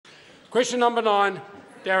Question number 9,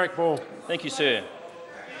 Darroch Ball. Thank you, sir.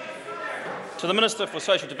 To the Minister for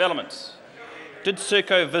Social Development. Did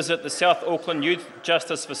Serco visit the South Auckland Youth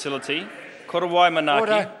Justice facility, Korowai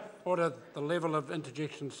Manaaki? Order. The level of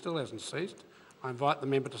interjection still hasn't ceased. I invite the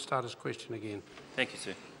member to start his question again. Thank you,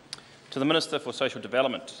 sir. To the Minister for Social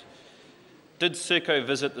Development. Did Serco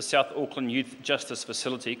visit the South Auckland Youth Justice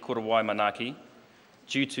facility, Korowai Manaaki,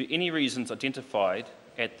 due to any reasons identified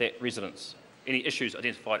at that residence? Any issues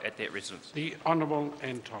identified at that residence? The Honourable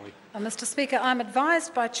Anne Tolley. Mr Speaker, I'm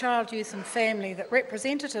advised by Child, Youth and Family that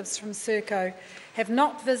representatives from Serco have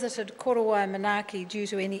not visited Korowai Manaaki due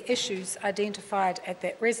to any issues identified at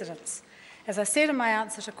that residence. As I said in my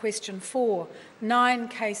answer to question 4, 9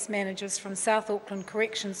 case managers from South Auckland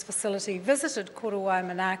Corrections Facility visited Korowai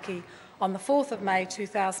Manaaki on the 4th of May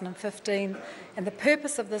 2015, and the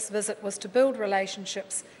purpose of this visit was to build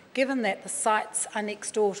relationships, given that the sites are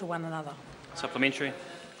next door to one another. Supplementary.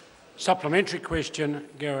 Supplementary question,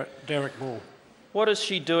 Darroch Ball. What is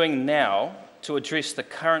she doing now to address the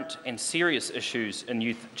current and serious issues in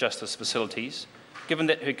youth justice facilities, given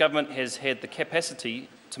that her government has had the capacity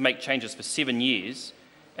to make changes for 7 years,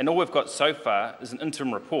 and all we've got so far is an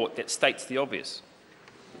interim report that states the obvious?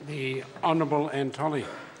 The Honourable Anne Tolley.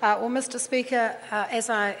 Well, Mr Speaker, as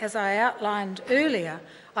I outlined earlier,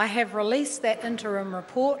 I have released that interim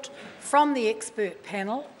report from the expert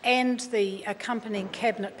panel and the accompanying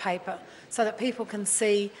cabinet paper so that people can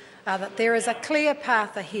see that there is a clear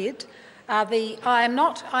path ahead. I've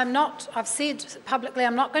said publicly,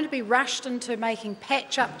 I'm not going to be rushed into making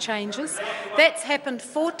patch-up changes. That's happened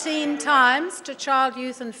 14 times to Child,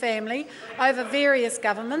 Youth and Family over various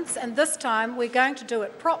governments, and this time we're going to do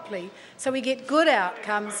it properly so we get good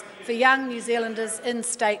outcomes for young New Zealanders in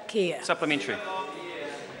state care. Supplementary.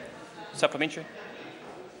 Supplementary.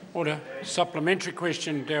 Order. Supplementary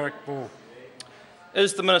question, Darroch Ball.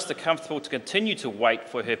 Is the Minister comfortable to continue to wait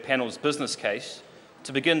for her panel's business case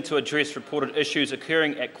to begin to address reported issues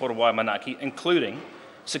occurring at Korowai Manaaki, including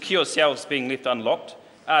secure cells being left unlocked,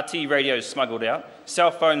 RT radios smuggled out, cell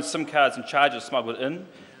phones, SIM cards and chargers smuggled in,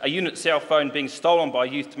 a unit cell phone being stolen by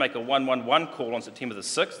youth to make a 111 call on September the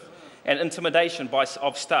 6th, and intimidation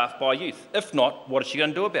of staff by youth? If not, what is she going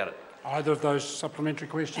to do about it? Either of those supplementary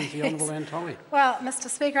questions, the Honourable Anne Tolley. Well, Mr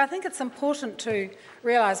Speaker, I think it's important to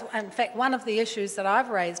realise, in fact, one of the issues that I've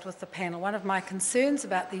raised with the panel, one of my concerns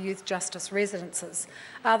about the youth justice residences,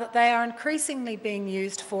 are that they are increasingly being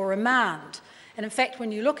used for remand. And in fact,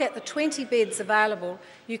 when you look at the 20 beds available,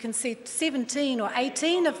 you can see 17 or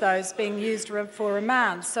 18 of those being used for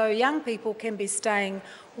remand. So young people can be staying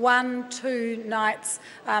 1, 2 nights,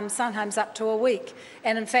 sometimes up to a week.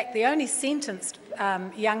 And in fact, the only sentenced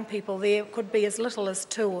young people there could be as little as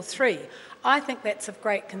 2 or 3. I think that's of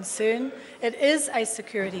great concern. It is a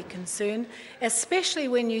security concern, especially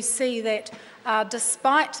when you see that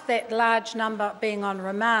despite that large number being on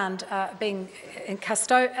remand, being in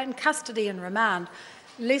custody and remand,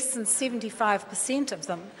 less than 75% of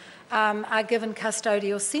them are given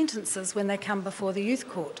custodial sentences when they come before the youth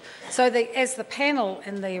court. So as the panel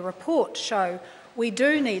in the report show, we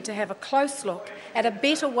do need to have a close look at a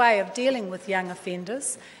better way of dealing with young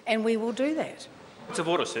offenders, and we will do that. Point of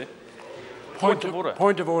order, sir. Point of order.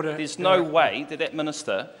 Point of order. There's no way that that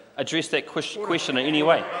minister addressed that question in any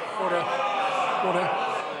way. Order. Order.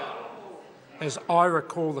 As I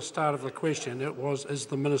recall the start of the question, it was, is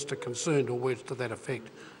the minister concerned, or words to that effect.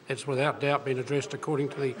 It's without doubt been addressed according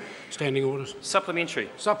to the standing orders. Supplementary.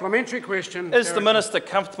 Supplementary question. Is the minister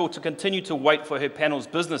comfortable to continue to wait for her panel's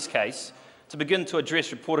business case to begin to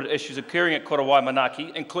address reported issues occurring at Korowai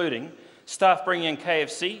Manaaki, including staff bringing in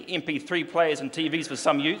KFC, MP3 players and TVs for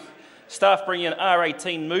some youth, staff bringing in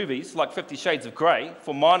R18 movies like 50 Shades of Grey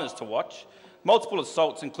for minors to watch, multiple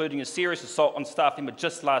assaults including a serious assault on staff member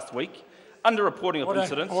just last week, underreporting of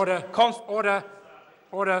incidents...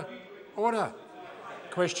 Order.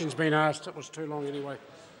 Question's been asked. It was too long anyway.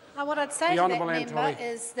 What I'd say to that member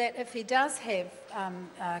is that if he does have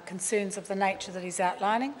concerns of the nature that he's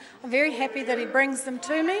outlining, I'm very happy that he brings them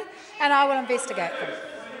to me and I will investigate them.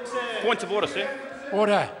 Point of order, sir.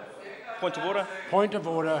 Order. Point of order. Point of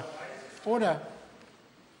order. Order.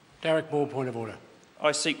 Darroch Ball, point of order.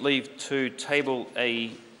 I seek leave to table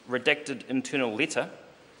a redacted internal letter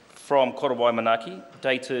from Korowai Manaaki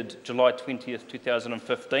dated July 20th,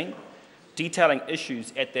 2015, detailing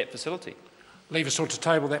issues at that facility. Leave us all to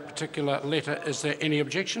table that particular letter. Is there any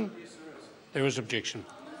objection? There is objection.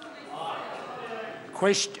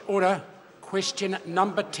 Order. Question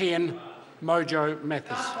number 10, Mojo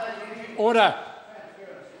Mathis. Order.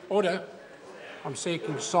 Order. I'm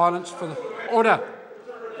seeking silence for the... Order.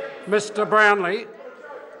 Mr Brownlee.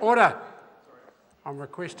 Order. I'm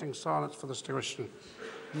requesting silence for this question.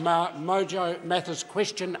 Mojo Mathers,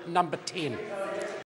 question number 10.